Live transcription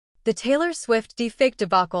The Taylor Swift deepfake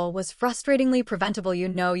debacle was frustratingly preventable. You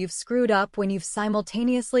know you've screwed up when you've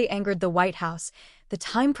simultaneously angered the White House, the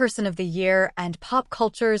Time Person of the Year, and pop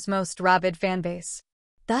culture's most rabid fanbase.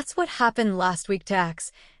 That's what happened last week to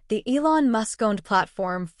X, the Elon Musk-owned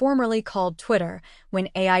platform formerly called Twitter, when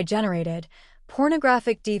AI-generated,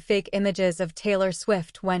 pornographic deepfake images of Taylor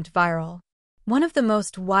Swift went viral. One of the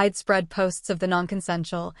most widespread posts of the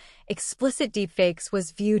non-consensual, explicit deepfakes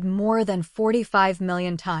was viewed more than 45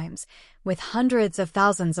 million times, with hundreds of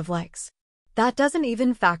thousands of likes. That doesn't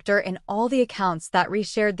even factor in all the accounts that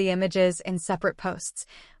reshared the images in separate posts.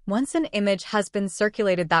 Once an image has been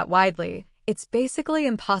circulated that widely, it's basically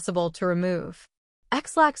impossible to remove.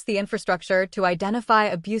 X lacks the infrastructure to identify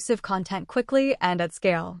abusive content quickly and at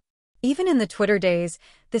scale. Even in the Twitter days,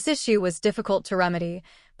 this issue was difficult to remedy,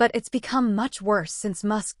 but it's become much worse since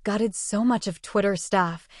Musk gutted so much of Twitter's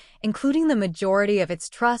staff, including the majority of its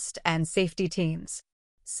trust and safety teams.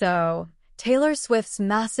 So, Taylor Swift's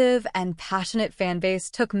massive and passionate fanbase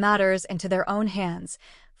took matters into their own hands,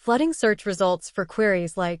 flooding search results for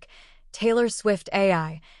queries like Taylor Swift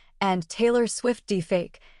AI and Taylor Swift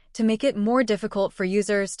deepfake to make it more difficult for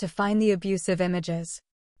users to find the abusive images.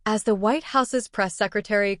 As the White House's press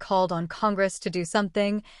secretary called on Congress to do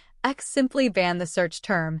something, X simply banned the search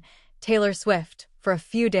term, Taylor Swift, for a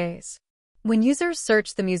few days. When users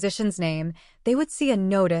searched the musician's name, they would see a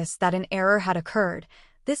notice that an error had occurred.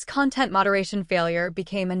 This content moderation failure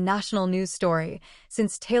became a national news story,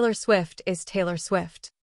 since Taylor Swift is Taylor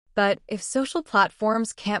Swift. But if social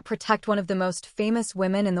platforms can't protect one of the most famous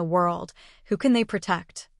women in the world, who can they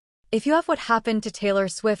protect? If you have what happened to Taylor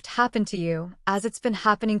Swift happen to you, as it's been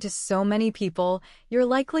happening to so many people, you're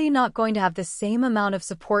likely not going to have the same amount of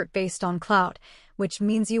support based on clout, which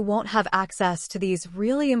means you won't have access to these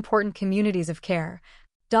really important communities of care.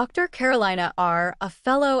 Dr. Carolina R., a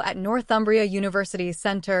fellow at Northumbria University's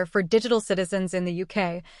Centre for Digital Citizens in the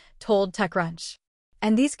UK, told TechCrunch.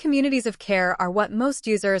 And these communities of care are what most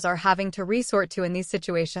users are having to resort to in these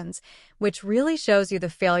situations, which really shows you the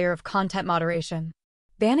failure of content moderation.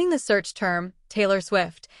 Banning the search term, Taylor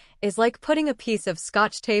Swift, is like putting a piece of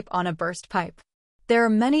Scotch tape on a burst pipe. There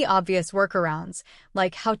are many obvious workarounds,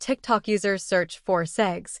 like how TikTok users search for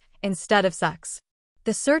segs instead of sex.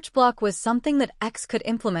 The search block was something that X could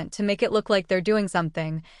implement to make it look like they're doing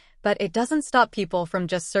something, but it doesn't stop people from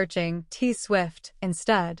just searching T Swift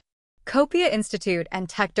instead. Copia Institute and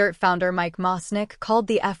TechDirt founder Mike Mosnick called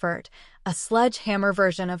the effort a sledgehammer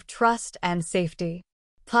version of trust and safety.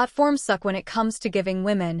 Platforms suck when it comes to giving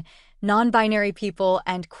women, non-binary people,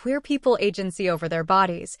 and queer people agency over their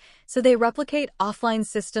bodies, so they replicate offline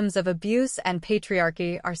systems of abuse and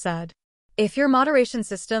patriarchy, are said. If your moderation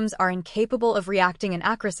systems are incapable of reacting in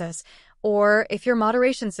acrosis, or if your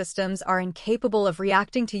moderation systems are incapable of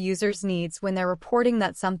reacting to users' needs when they're reporting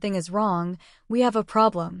that something is wrong, we have a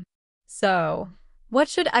problem. So, what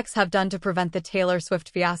should X have done to prevent the Taylor Swift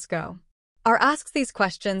fiasco? R asks these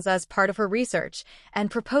questions as part of her research and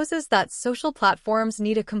proposes that social platforms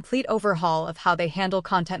need a complete overhaul of how they handle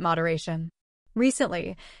content moderation.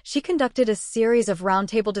 Recently, she conducted a series of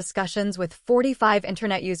roundtable discussions with 45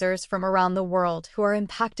 internet users from around the world who are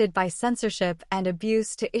impacted by censorship and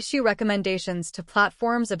abuse to issue recommendations to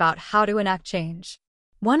platforms about how to enact change.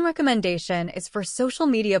 One recommendation is for social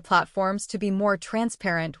media platforms to be more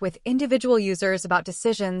transparent with individual users about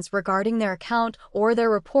decisions regarding their account or their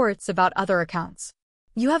reports about other accounts.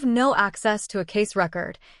 You have no access to a case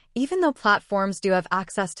record, even though platforms do have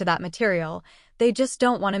access to that material. They just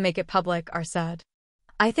don't want to make it public, R said.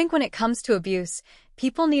 I think when it comes to abuse,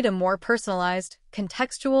 people need a more personalized,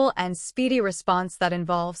 contextual, and speedy response that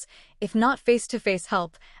involves, if not face-to-face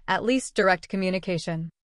help, at least direct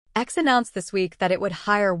communication. X announced this week that it would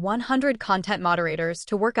hire 100 content moderators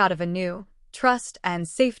to work out of a new trust and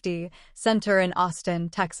safety center in Austin,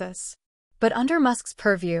 Texas. But under Musk's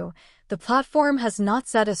purview, the platform has not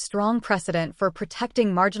set a strong precedent for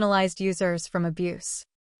protecting marginalized users from abuse.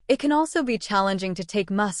 It can also be challenging to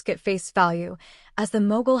take Musk at face value, as the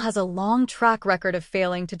mogul has a long track record of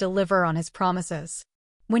failing to deliver on his promises.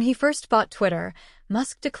 When he first bought Twitter,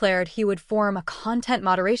 Musk declared he would form a content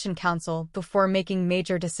moderation council before making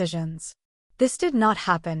major decisions. This did not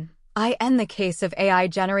happen. In the case of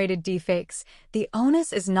AI-generated deepfakes, the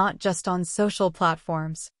onus is not just on social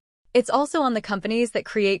platforms. It's also on the companies that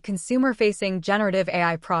create consumer-facing generative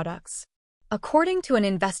AI products. According to an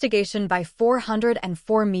investigation by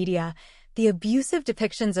 404 Media, the abusive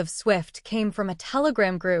depictions of Swift came from a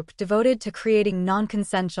Telegram group devoted to creating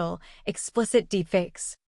non-consensual, explicit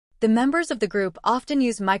deepfakes. The members of the group often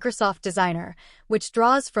use Microsoft Designer, which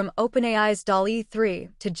draws from OpenAI's DALL-E 3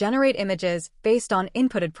 to generate images based on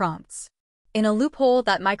inputted prompts. In a loophole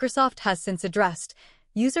that Microsoft has since addressed,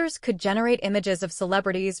 users could generate images of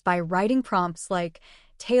celebrities by writing prompts like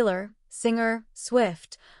Taylor, singer,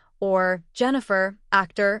 Swift, or Jennifer,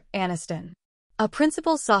 actor, Aniston. A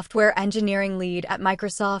principal software engineering lead at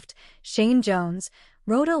Microsoft, Shane Jones,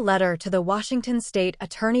 wrote a letter to the Washington State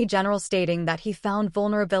Attorney General stating that he found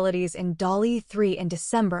vulnerabilities in DALL-E 3 in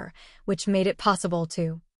December, which made it possible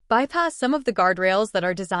to bypass some of the guardrails that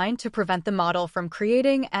are designed to prevent the model from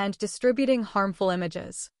creating and distributing harmful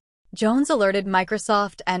images. Jones alerted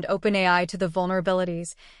Microsoft and OpenAI to the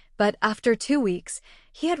vulnerabilities, but after 2 weeks,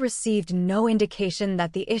 he had received no indication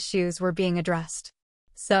that the issues were being addressed.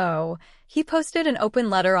 So, he posted an open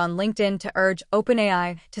letter on LinkedIn to urge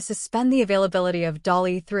OpenAI to suspend the availability of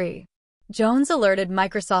DALL-E 3. Jones alerted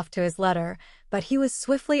Microsoft to his letter, but he was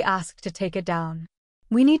swiftly asked to take it down.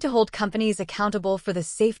 We need to hold companies accountable for the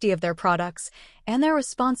safety of their products and their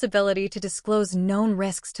responsibility to disclose known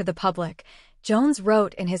risks to the public, Jones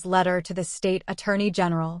wrote in his letter to the state attorney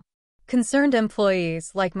general. Concerned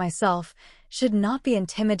employees, like myself, should not be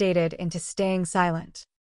intimidated into staying silent.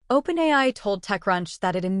 OpenAI told TechCrunch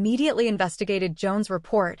that it immediately investigated Jones'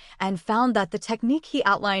 report and found that the technique he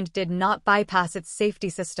outlined did not bypass its safety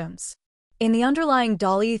systems. In the underlying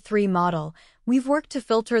DALL-E 3 model, we've worked to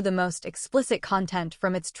filter the most explicit content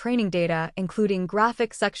from its training data, including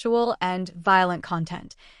graphic, sexual, and violent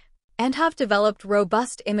content, and have developed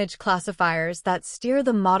robust image classifiers that steer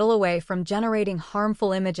the model away from generating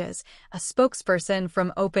harmful images, a spokesperson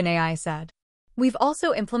from OpenAI said. We've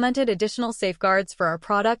also implemented additional safeguards for our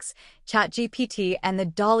products, ChatGPT, and the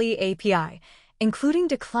DALL-E API, including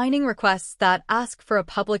declining requests that ask for a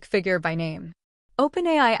public figure by name.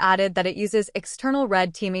 OpenAI added that it uses external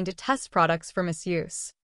red teaming to test products for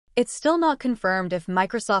misuse. It's still not confirmed if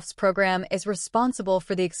Microsoft's program is responsible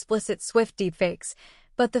for the explicit Swift deepfakes,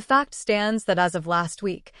 but the fact stands that as of last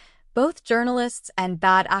week, both journalists and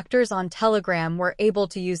bad actors on Telegram were able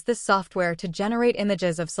to use this software to generate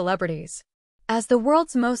images of celebrities. As the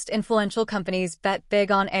world's most influential companies bet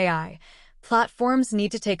big on AI, platforms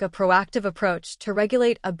need to take a proactive approach to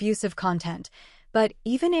regulate abusive content. But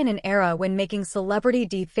even in an era when making celebrity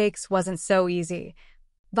deepfakes wasn't so easy,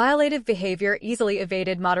 violative behavior easily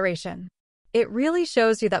evaded moderation. It really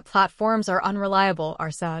shows you that platforms are unreliable,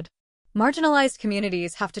 are said. Marginalized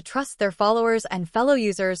communities have to trust their followers and fellow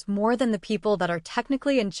users more than the people that are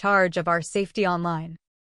technically in charge of our safety online.